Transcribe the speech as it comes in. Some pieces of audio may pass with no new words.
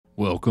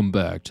Welcome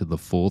back to the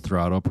Full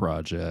Throttle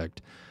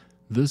Project.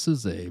 This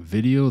is a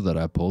video that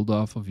I pulled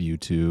off of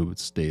YouTube. It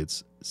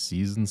states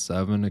Season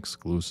 7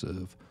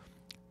 exclusive.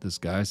 This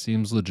guy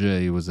seems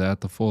legit. He was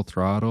at the Full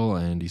Throttle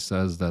and he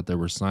says that there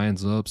were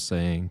signs up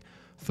saying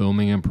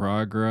filming in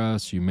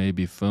progress, you may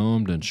be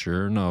filmed, and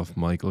sure enough,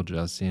 Michael,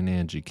 Jesse, and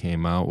Angie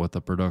came out with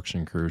a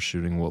production crew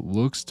shooting what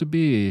looks to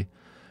be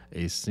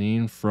a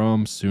scene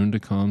from soon to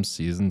come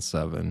Season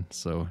 7.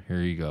 So here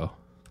you go.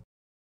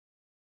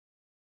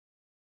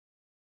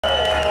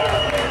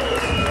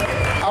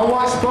 I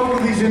watched both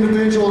of these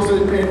individuals,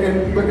 and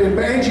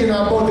Angie and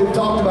I both have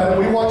talked about it.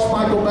 We watched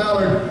Michael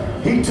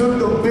Ballard. He took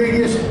the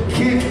biggest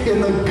kick in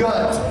the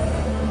gut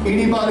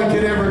anybody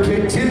could ever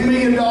kick. $10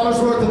 million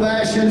worth of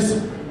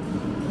ashes,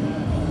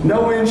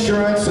 no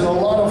insurance, and a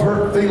lot of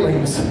hurt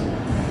feelings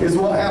is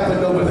what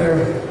happened over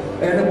there.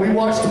 And we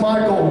watched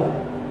Michael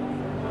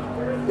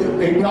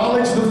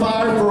acknowledge the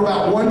fire for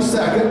about 1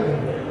 second,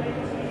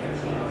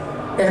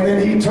 and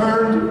then he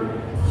turned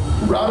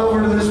right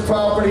over to this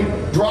property,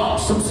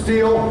 dropped some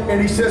steel, and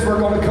he says we're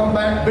going to come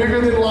back bigger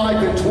than life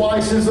and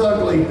twice as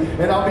ugly.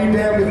 And I'll be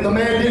damned if the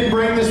man didn't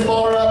bring this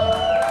bar up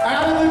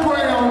out of the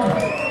ground.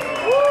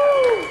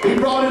 He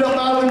brought it up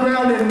out of the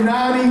ground in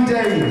 90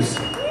 days.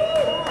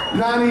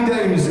 90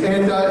 days.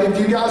 And if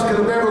you guys could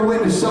have ever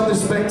witnessed something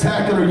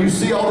spectacular, you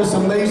see all this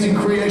amazing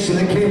creation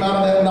that came out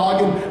of that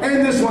noggin,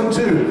 and this one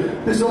too.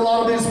 There's a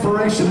lot of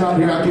inspiration right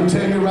here, I can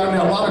tell you right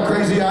now. A lot of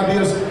crazy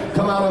ideas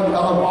come out of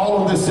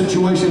all of this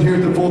situation here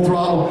at the Full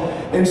Throttle.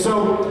 And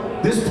so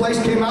this place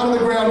came out of the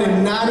ground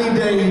in 90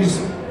 days,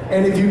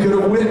 and if you could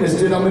have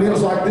witnessed it, I mean, it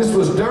was like this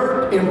was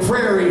dirt and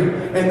prairie,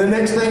 and the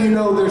next thing you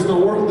know, there's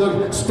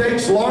the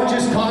state's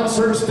largest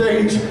concert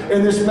stage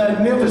and this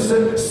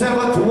magnificent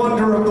seventh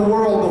wonder of the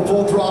world, the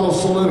Full Throttle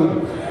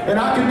Saloon. And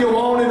I could go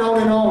on and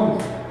on and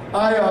on.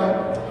 I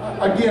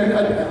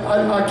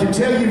can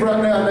tell you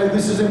right now,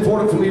 this is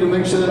important for me to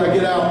make sure that I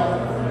get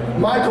out.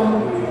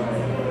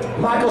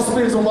 Michael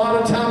spends a lot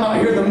of time out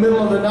here in the middle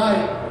of the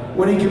night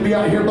when he can be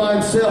out here by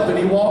himself, and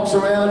he walks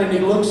around and he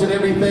looks at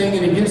everything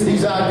and he gets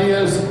these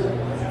ideas,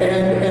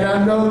 and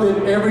I know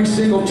that every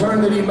single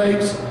turn that he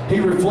makes, he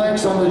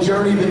reflects on the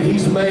journey that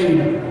he's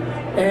made.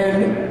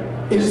 And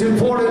it's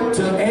important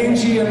to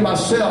Angie and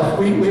myself,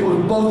 we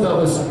with both of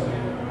us,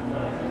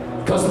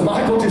 because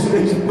Michael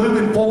he's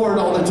moving forward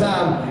all the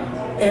time.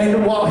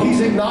 And while he's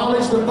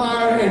acknowledged the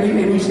fire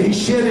and he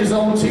shed his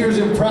own tears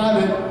in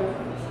private,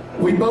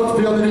 we both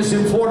feel that it's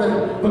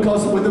important,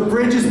 because with the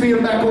bridges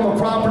being back on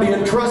the property,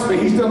 and trust me,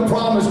 he's done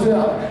promised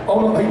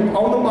on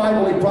the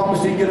Bible, he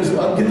promised he'd get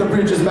the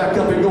bridges back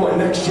up and going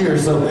next year.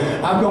 So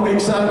I'm going to be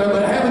excited about it.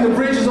 But having the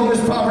bridges on this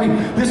property,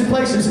 this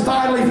place is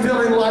finally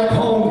feeling like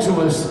home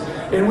to us.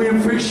 And we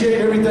appreciate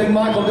everything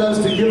Michael does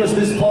to give us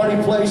this party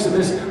place and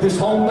this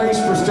home base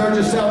for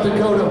Sturgis, South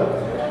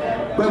Dakota.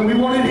 But we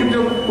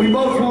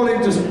both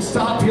wanted to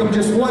stop him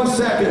just 1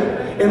 second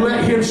and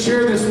let him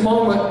share this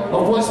moment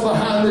of what's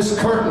behind this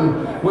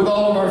curtain with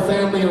all of our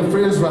family and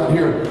friends right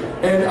here.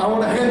 And I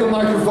want to hand the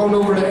microphone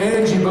over to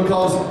Angie,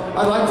 because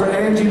I'd like for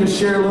Angie to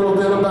share a little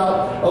bit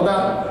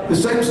about the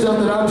same stuff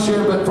that I'm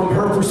sharing, but from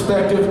her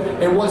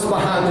perspective and what's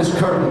behind this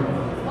curtain.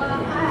 Well,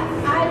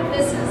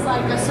 this is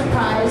like a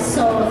surprise,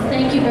 so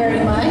thank you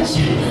very much.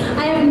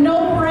 I have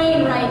no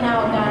brain right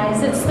now,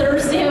 guys. It's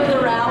Thursday of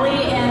the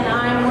rally, and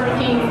I'm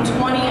working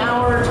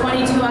 20-hour,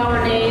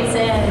 22-hour days,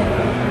 and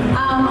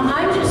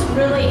I'm just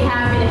really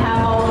happy to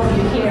have all of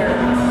you here.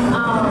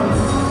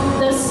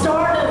 The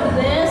start of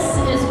this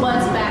is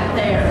what's back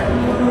there.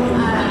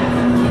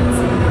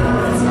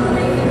 It's gonna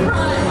make me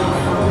cry.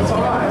 It's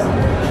all right.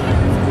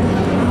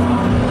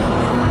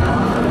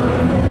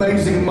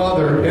 Amazing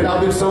mother, and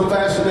I've been so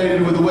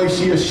fascinated with the way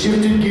she has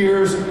shifted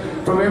gears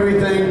from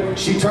everything.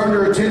 She turned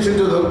her attention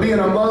to being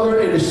a mother,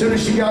 and as soon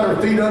as she got her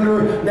feet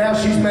under her, now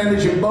she's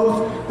managing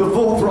both the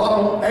Full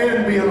Throttle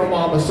and being a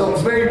mama. So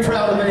I'm very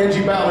proud of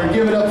Angie Ballard.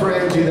 Give it up for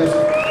Angie. That's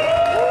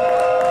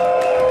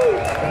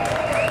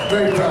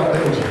very proud of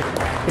Angie.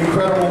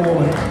 Incredible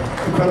woman.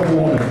 Incredible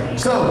woman.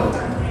 So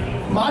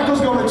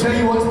Michael's going to tell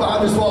you what's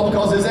behind this wall,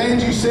 because as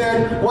Angie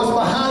said, what's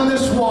behind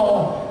this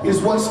wall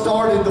is what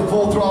started the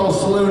Full Throttle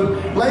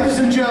Saloon. Ladies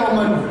and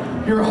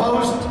gentlemen, your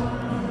host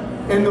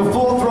and the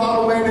Full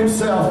Throttle man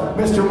himself,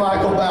 Mr.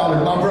 Michael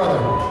Ballard, my brother.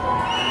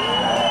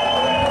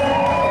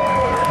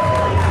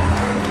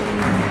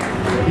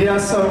 Yeah,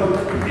 so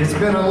it's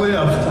been a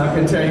lift, I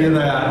can tell you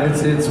that.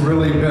 It's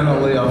really been a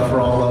lift for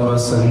all of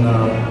us, and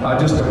I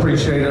just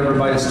appreciate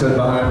everybody that stood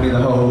behind me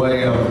the whole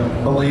way of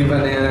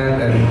believing in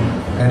it,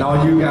 and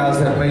all you guys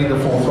that made the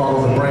Full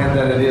Throttle the brand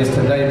that it is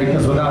today,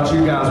 because without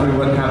you guys we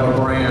wouldn't have a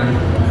brand,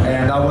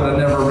 and I would have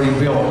never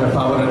rebuilt if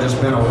I would have just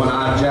been a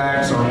One-Eyed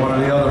Jack's or one of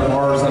the other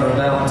bars that are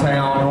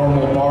downtown,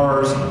 normal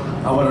bars.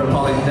 I would have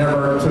probably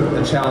never took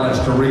the challenge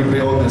to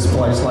rebuild this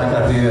place like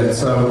I did.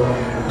 So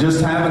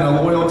just having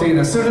a loyalty, and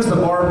as soon as the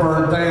bar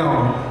burned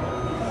down,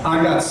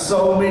 I got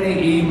so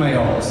many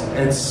emails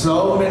and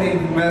so many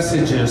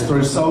messages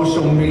through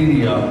social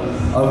media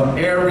of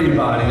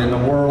everybody in the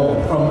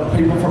world, from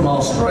people from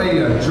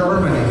Australia,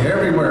 Germany,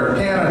 everywhere,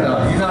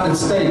 Canada, United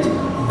States,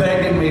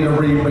 begging me to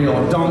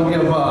rebuild, don't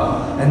give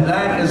up. And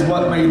that is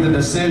what made the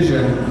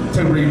decision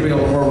to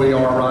rebuild where we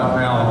are right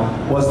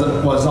now,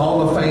 was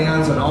all the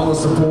fans and all the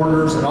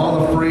supporters and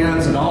all the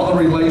friends and all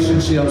the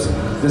relationships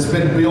that's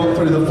been built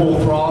through the Full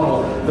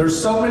Throttle. There's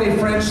so many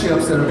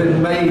friendships that have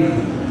been made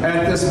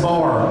at this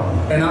bar.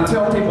 And I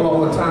tell people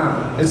all the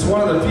time, it's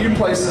one of the few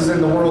places in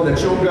the world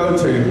that you'll go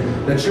to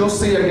that you'll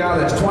see a guy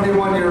that's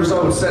 21 years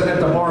old sitting at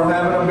the bar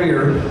having a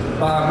beer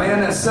by a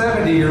man that's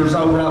 70 years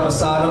old right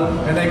beside him,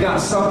 and they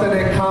got something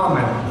in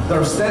common.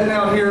 They're sitting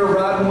out here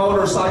riding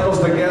motorcycles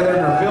together,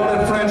 and they're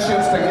building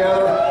friendships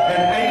together,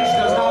 and age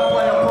does not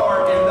play a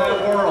part in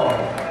that world.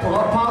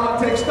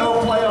 Politics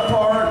don't play a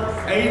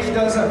part, age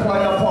doesn't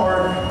play a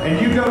part, and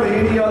you go to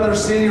any other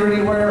city or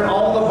anywhere,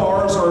 all the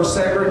bars are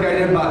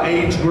segregated by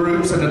age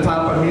groups and the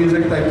type of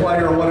music they play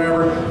or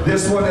whatever.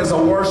 This one is a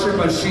worship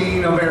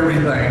machine of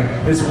everything.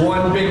 It's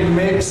one big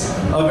mix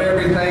of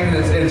everything, and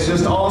it's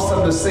just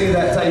awesome to see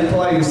that take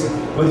place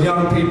with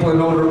young people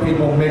and older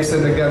people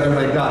mixing together.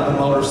 They've got the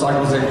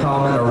motorcycles in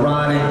common, they're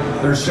riding,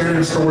 they're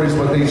sharing stories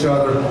with each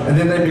other, and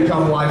then they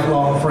become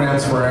lifelong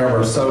friends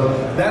forever. So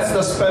that's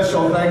the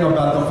special thing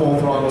about the Full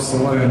Throttle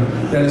Saloon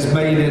that has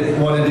made it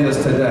what it is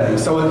today.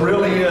 So it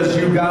really is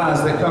you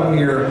guys that come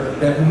here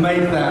that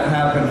make that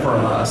happen for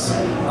us.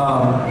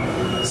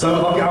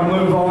 So okay, I'll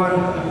move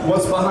on.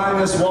 What's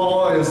behind this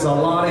wall is a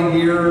lot of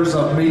years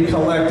of me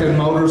collecting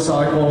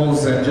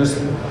motorcycles, and just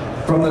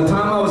from the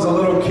time I was a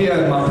little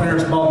kid, my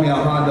parents bought me a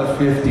Honda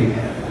 50.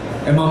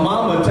 And my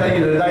mom would tell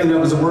you today that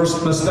was the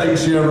worst mistake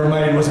she ever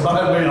made, was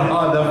buying me a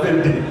Honda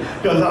 50,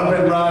 because I've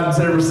been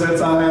riding ever since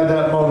I had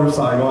that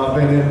motorcycle. I've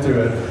been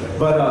into it.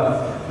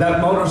 But that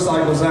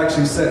motorcycle is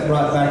actually sitting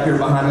right back here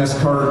behind this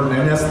curtain,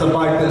 and that's the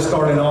bike that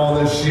started all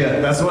this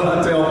shit. That's what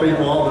I tell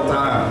people all the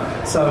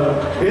time. So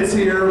it's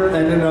here,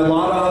 and then a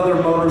lot of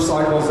other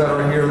motorcycles that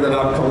are here that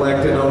I've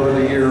collected over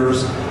the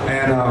years.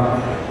 And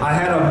I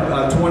had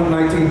a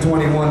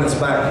 1921 that's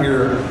back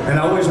here, and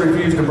I always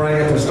refused to bring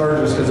it to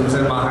Sturgis because it was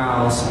in my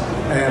house.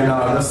 And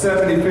the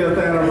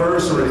 75th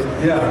anniversary,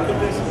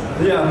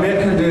 yeah,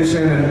 mint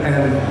condition,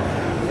 and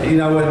you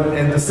know,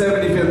 and the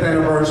 75th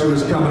anniversary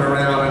was coming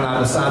around, and I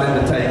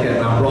decided to take it,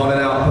 and I brought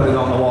it out and put it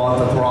on the wall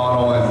at the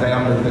Throttle, and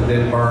damn it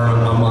didn't burn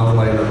a month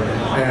later.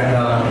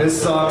 And it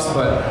sucks,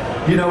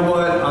 but you know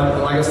what?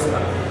 Like I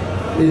said,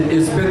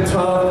 it's been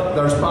tough.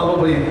 There's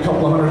probably a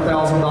couple of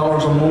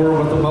 $100,000 or more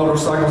with the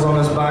motorcycles on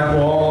this back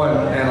wall,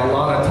 and a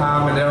lot of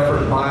time and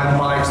effort buying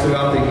bikes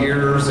throughout the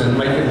years and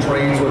making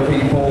trades with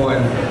people,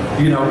 and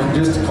you know,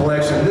 just a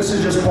collection. This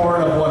is just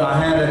part of what I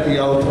had at the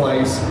old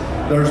place.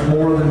 There's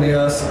more than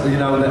this, you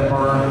know, that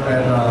burned,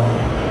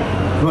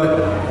 and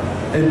but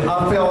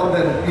I felt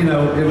that, you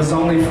know, it was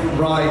only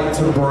right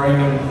to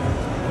bring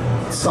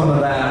some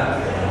of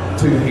that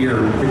to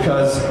here,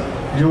 because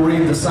you'll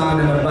read the sign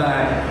in the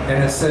back,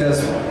 and it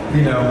says,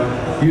 you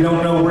know, you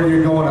don't know where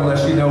you're going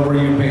unless you know where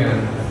you've been.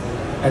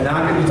 And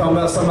now you're talking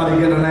about somebody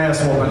getting an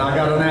ass whooping. I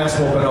got an ass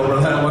whooping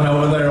over that one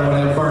over there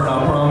when it burned,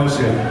 I promise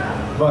you.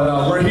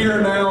 But we're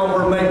here now,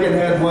 we're making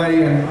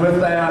headway, and with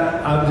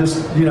that, I'm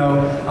just, you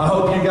know, I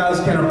hope you guys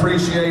can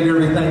appreciate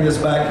everything that's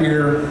back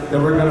here that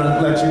we're going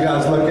to let you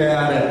guys look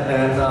at,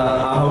 and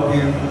I hope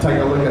you take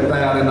a look at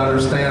that and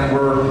understand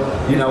where,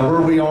 you know,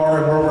 where we are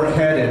and where we're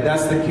headed.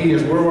 That's the key,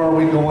 is where are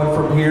we going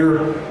from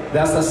here?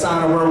 That's the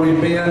sign of where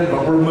we've been,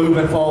 but we're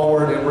moving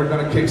forward, and we're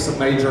going to kick some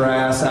major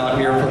ass out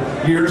here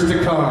for years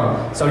to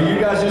come. So you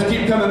guys just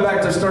keep coming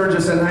back to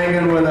Sturgis and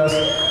hanging with us.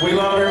 We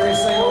love every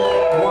single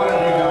one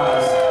of you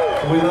guys.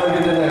 We love you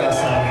to death,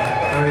 so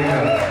there you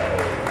go.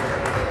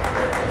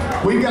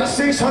 We've got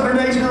 600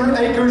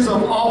 acres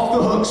of off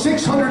the hook,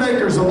 600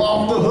 acres of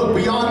off the hook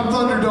beyond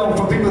Thunderdome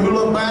for people who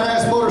love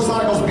badass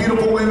motorcycles,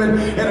 beautiful women,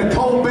 and a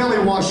cold belly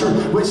washer,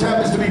 which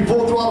happens to be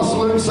Full Throttle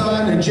Saloon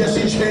sign and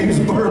Jesse James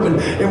Bourbon,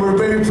 and we're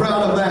very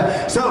proud of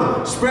that.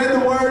 So spread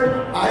the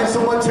word. I had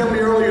someone tell me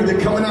earlier that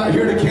coming out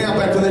here to camp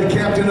after they'd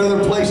camped in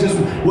other places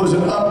was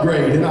an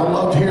upgrade, and I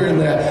loved hearing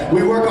that.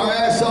 We work our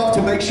ass off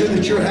to make sure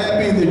that you're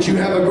happy and that you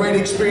have a great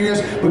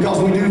experience,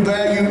 because we do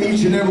value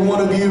each and every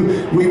one of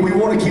you. We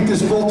want to keep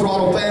this Full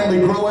Throttle family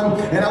growing,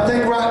 and I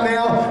think right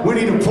now we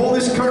need to pull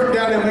this curtain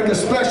down and make a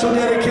special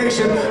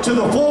dedication to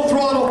the Full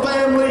Throttle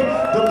family,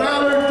 the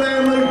Ballard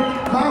family,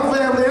 my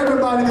family,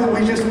 everybody, that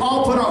we just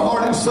all put our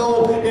heart and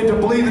soul into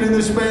believing in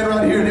this band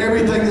right here and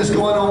everything that's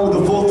going on with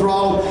the Full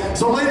Throttle.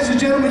 So ladies and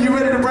gentlemen, you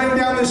ready to bring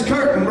down this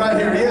curtain right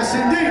here? Yes,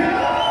 indeed.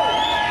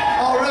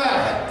 All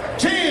right.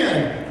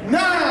 10,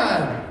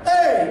 9,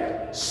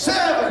 8,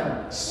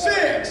 7,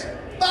 6,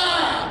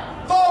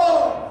 5,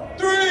 4,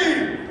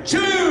 3, 2,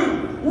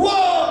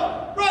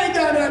 1. Bring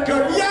down that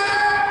curtain. Yeah!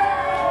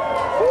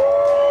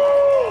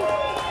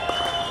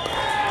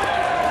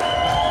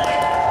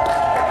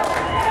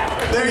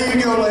 There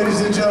you go,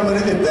 ladies and gentlemen.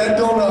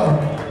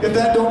 If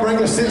that don't bring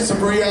a sense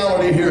of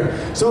reality here.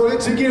 So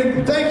it's,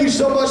 again, thank you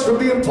so much for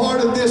being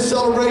part of this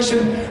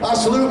celebration. I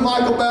salute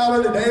Michael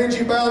Ballard and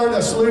Angie Ballard. I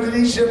saluted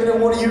each and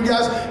every one of you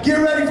guys. Get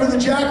ready for the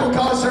Jackyl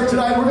concert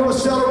tonight. We're going to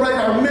celebrate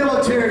our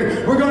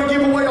military. We're going to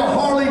give away a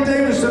Harley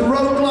Davidson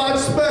Road Glide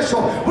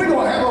special. We're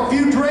going to have a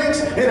few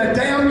drinks, in a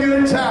damn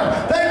good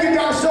time. Thank you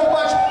guys so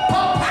much.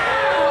 Pow!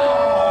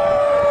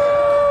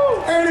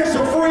 And it's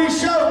a free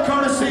show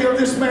courtesy of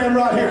this man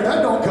right here.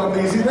 That don't come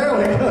easy. There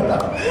we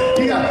go.